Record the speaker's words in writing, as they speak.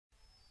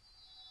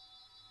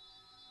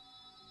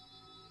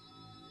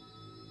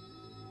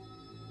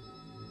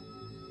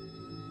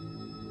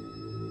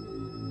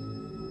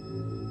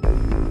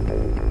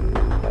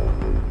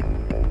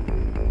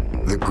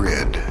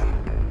grid.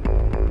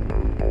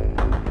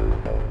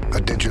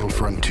 A digital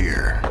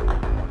frontier.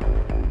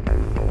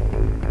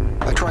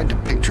 I tried to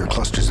picture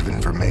clusters of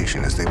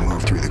information as they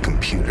moved through the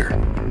computer.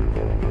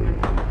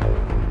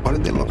 What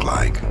did they look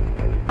like?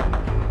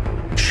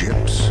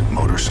 Ships,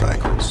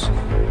 motorcycles?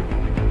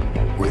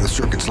 Were the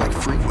circuits like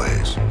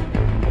freeways?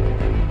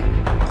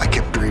 I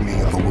kept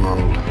dreaming of a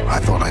world I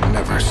thought I'd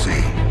never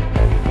see.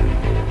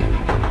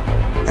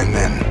 And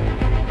then,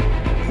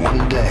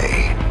 one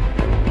day,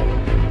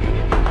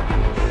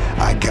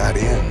 I got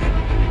in.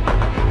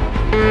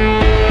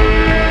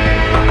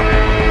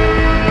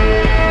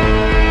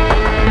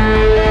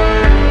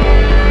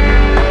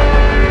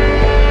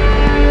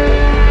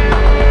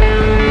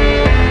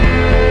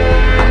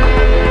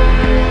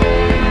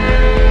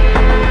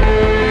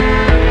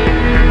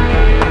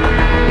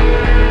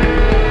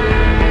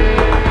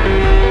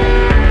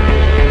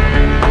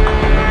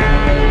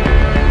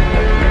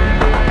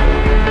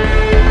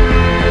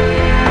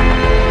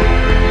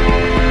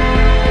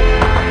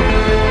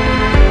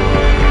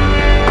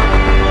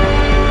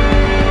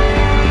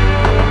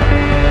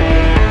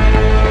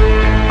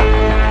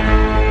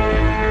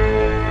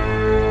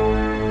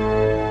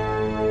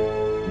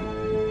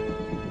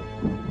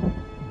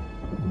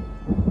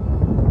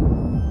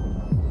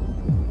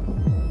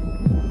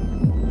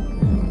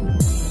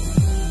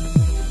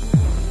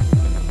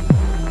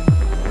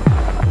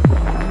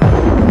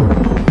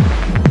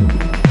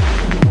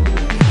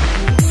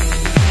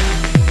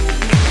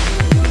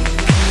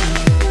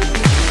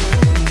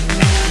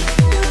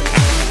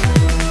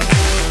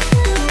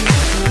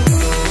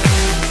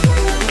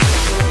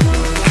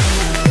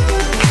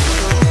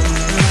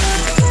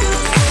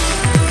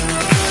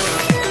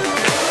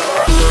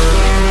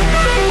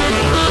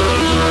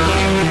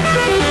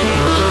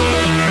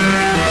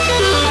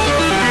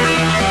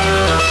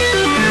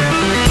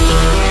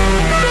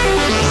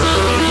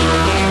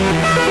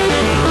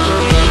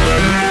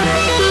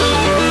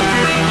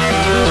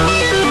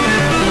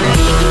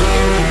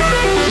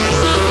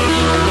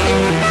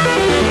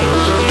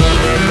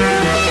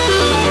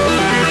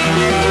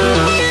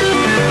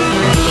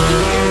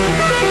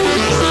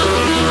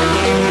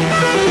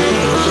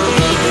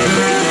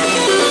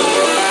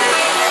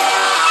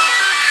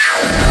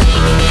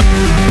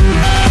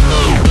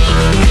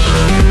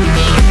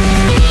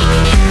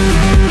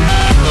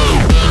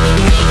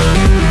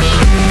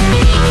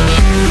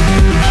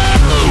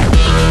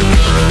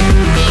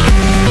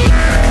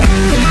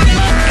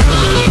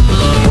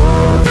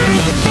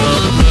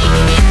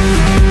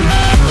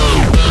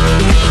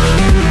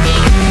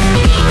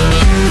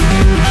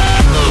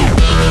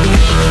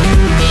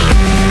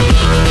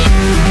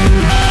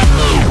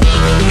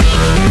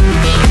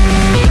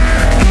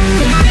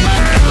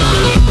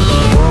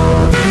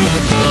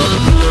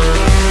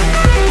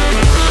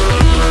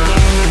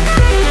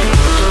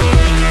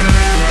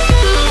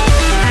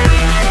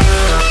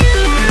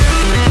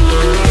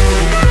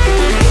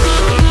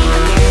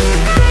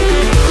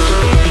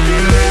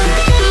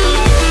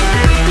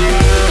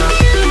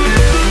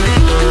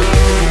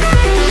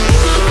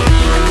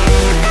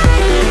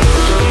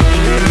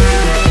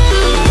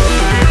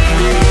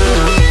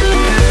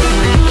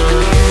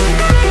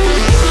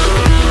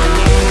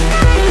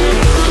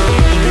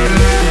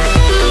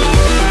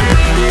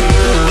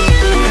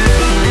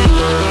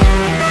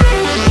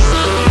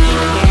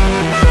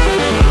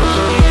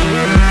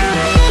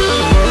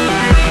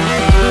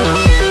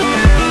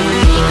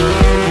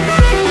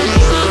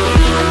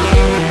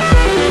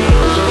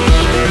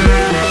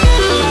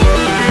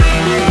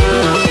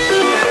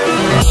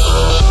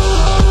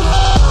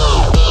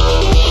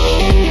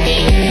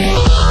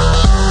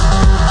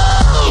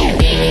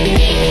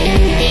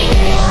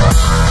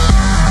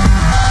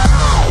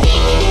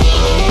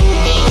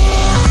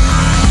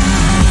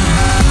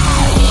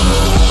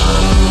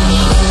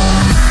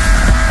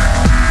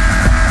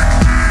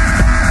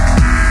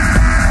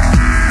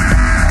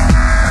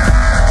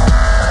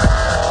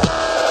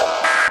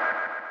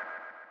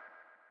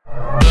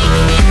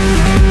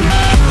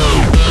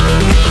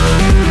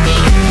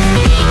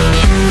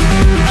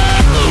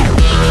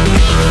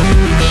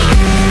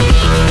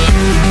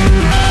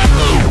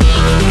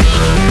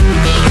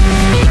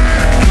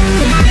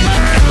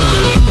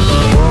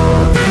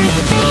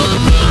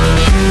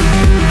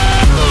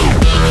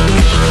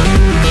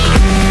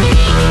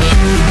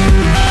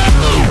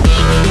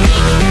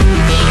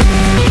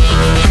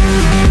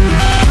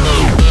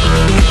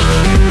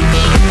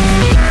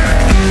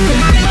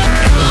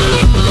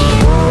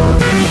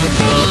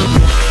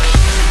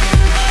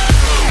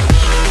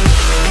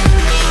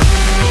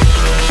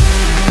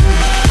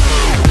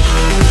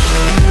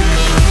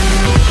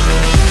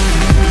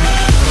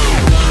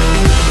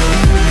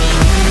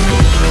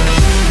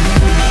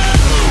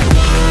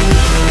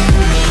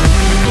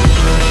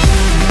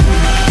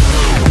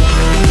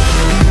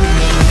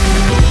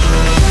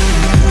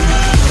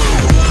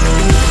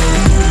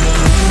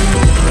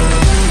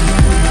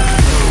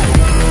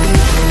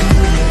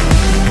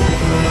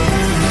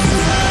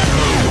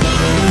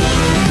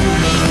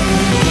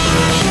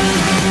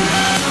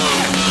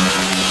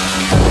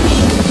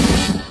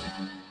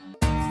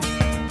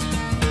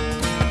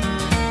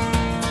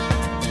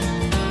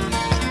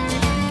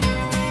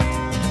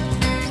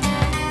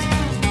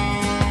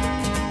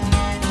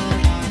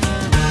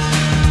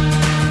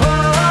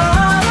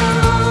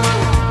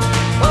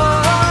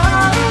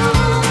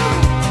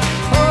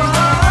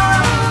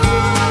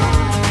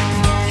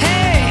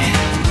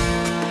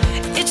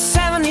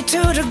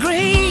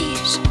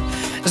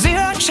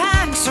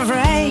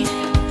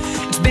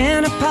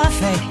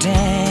 perfect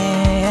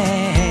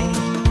day.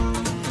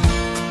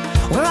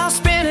 We're all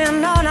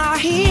spinning on our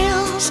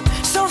heels,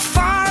 so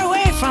far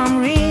away from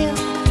real,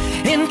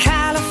 in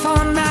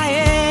California.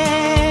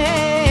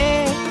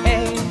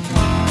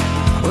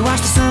 We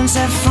watched the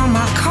sunset from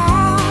our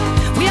car,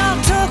 we all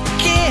took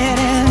it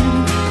in,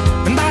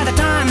 and by the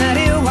time that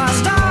it was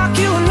dark,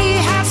 you and me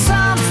had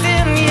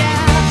something,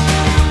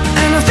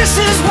 yeah. And this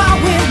is what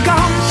we